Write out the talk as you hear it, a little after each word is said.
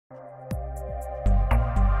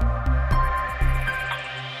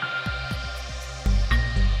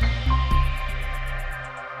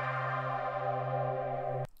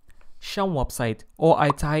5 website oo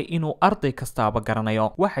ay tahay inuu arday kastaaba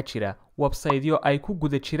garanayo. Waxa jira website-yo ay ku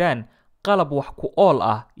guda jiraan qalab wax ku ool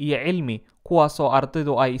ah iyo cilmi kuwaas oo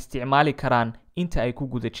ardaydu ay isticmaali karaan inta ay ku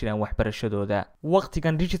guda jiraan waxbarashadooda.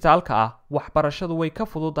 Waqtigan digitalka ah, waxbarashadu way ka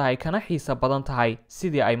fududahay kana xiisa badan tahay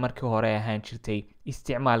sidii ay markii hore ahaan jirtay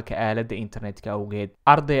isticmaalka aaladda internetka awgeed.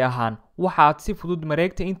 Arday ahaan, waxaad si fudud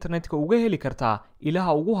mareegta internetka uga heli kartaa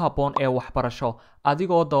ilaha ugu habboon ee waxbarasho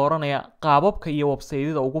adigoo dooranaya qaababka iyo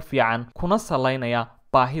website-yada ugu fiican kuna salaynaya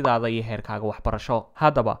baahidaada iyo heerkaaga waxbarasho.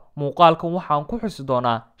 Haddaba, muuqaalkan waxaan ku xusi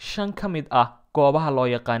doonaa 5 ka mid ah goobaha loo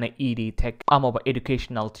yaqaan EdTech amaba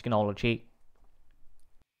Educational Technology.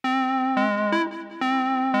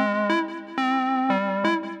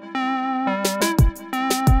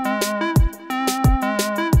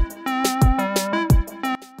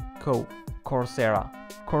 Coursera.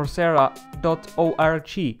 Coursera.org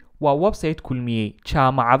waa website kulmiyey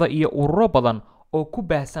jaamacado iyo ururo badan oo ku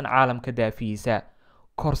baahsan caalamka daafiisa.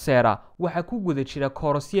 Coursera waxa ku guda jira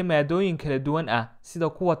koorasyo maadooyin kala duwan ah sida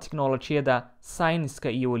kuwa tiknoolajiyada, sayniska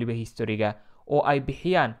iyo waliba historiga oo ay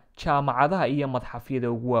bixiyaan jaamacadaha iyo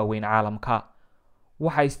madxafyada ugu waaweyn caalamka.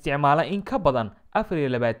 Waxa isticmaala in ka badan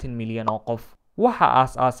 24 milyan oo qof. Waxa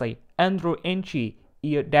aasaasay Andrew Ng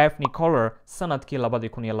iyo Daphne Koller sanadkii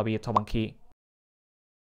 2012.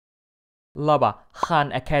 2.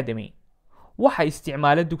 Khan Academy. Waxa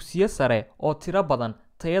isticmaala dugsiyo sare oo tiro badan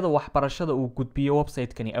tayada waxbarashada uu gudbiyo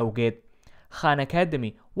website-kani awgeed. Khan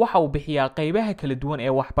Academy waxa uu bixiyaa qaybaha kala duwan ee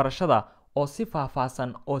waxbarashada oo si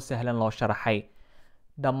faahfaahsan oo sahlan loo sharaxay.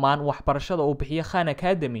 Dhammaan waxbarashada uu bixiyo Khan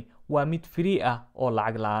Academy waa mid free ah oo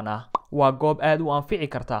lacag la'aan ah. Waa goob aad u anfici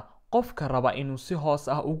karta qofka raba inuu si hoos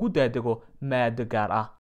ah ugu daadego maado gaar ah.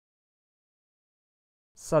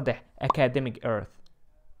 3. Academic Earth.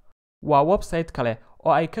 Waa website kale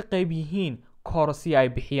oo ay ka qayb yihiin koorasyo ay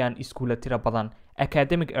bixiyaan iskuulo tiro badan.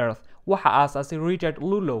 Academic Earth waxa aasaasay Richard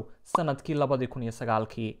Lulow sanadkii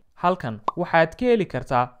 2009. Halkan waxaad ka heli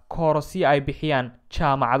kartaa koorasyo ay bixiyaan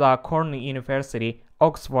jaamacadaha Cornell University,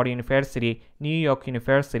 Oxford University, New York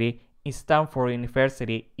University, Stanford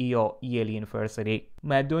University iyo Yale University.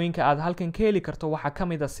 Maadooyinka aad halkan ka heli karto waxaa ka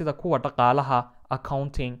mid ah sida kuwa dhaqaalaha,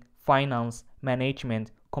 accounting, finance,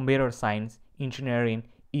 management, computer science, engineering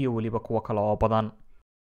iyo waliba kuwa kale oo badan.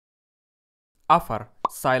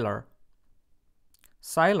 4.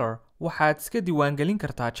 Siler waxaad iska diiwaangelin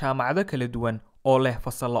kartaa jaamacado kala duwan oo leh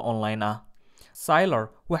fasalo online ah. Siler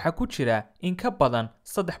waxa ku jira in ka badan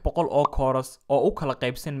 300 oo kooras oo u kala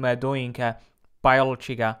qaybsan maadooyinka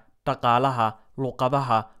biology-ga, dhaqaalaha,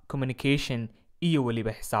 luqadaha, communication iyo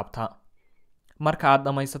waliba xisaabta. Marka aad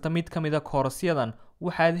dhamaysato mid ka mid ah koorasyadan,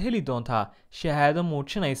 waxaad heli doontaa shahaado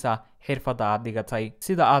muujinaysa xirfadda aad dhigatay.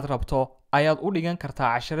 Sida aad rabto ayaad u dhigan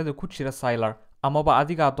kartaa casharada ku jira Siler amaba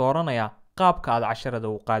adigaa dooranaya qaabka aad casharada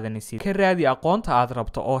u qaadanaysid. Ka raadi aqoonta aad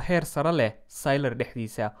rabto oo heer sare leh Siler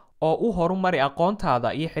dhexdiisa oo u horumari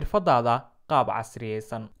aqoontaada iyo xirfadaada qaab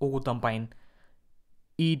casriyeysan. Ugu dambayn,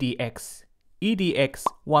 edX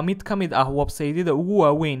waa mid ka mid ah website-yada ugu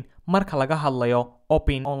waaweyn marka laga hadlayo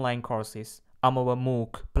Open Online Courses amaba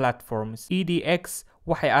MOOC platforms. edX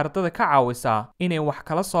waxay ardayda ka caawisaa inay wax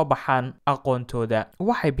kala soo baxaan aqoontooda.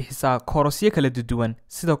 Waxay bixisaa koorasyo kala duwan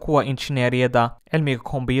sida kuwa injineeriyada, cilmiga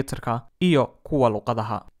kombiyuutarka iyo kuwa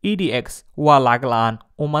luqadaha. edX waa lacag la'aan,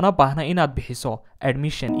 umana baahna inaad bixiso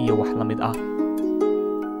admission iyo wax la mid ah.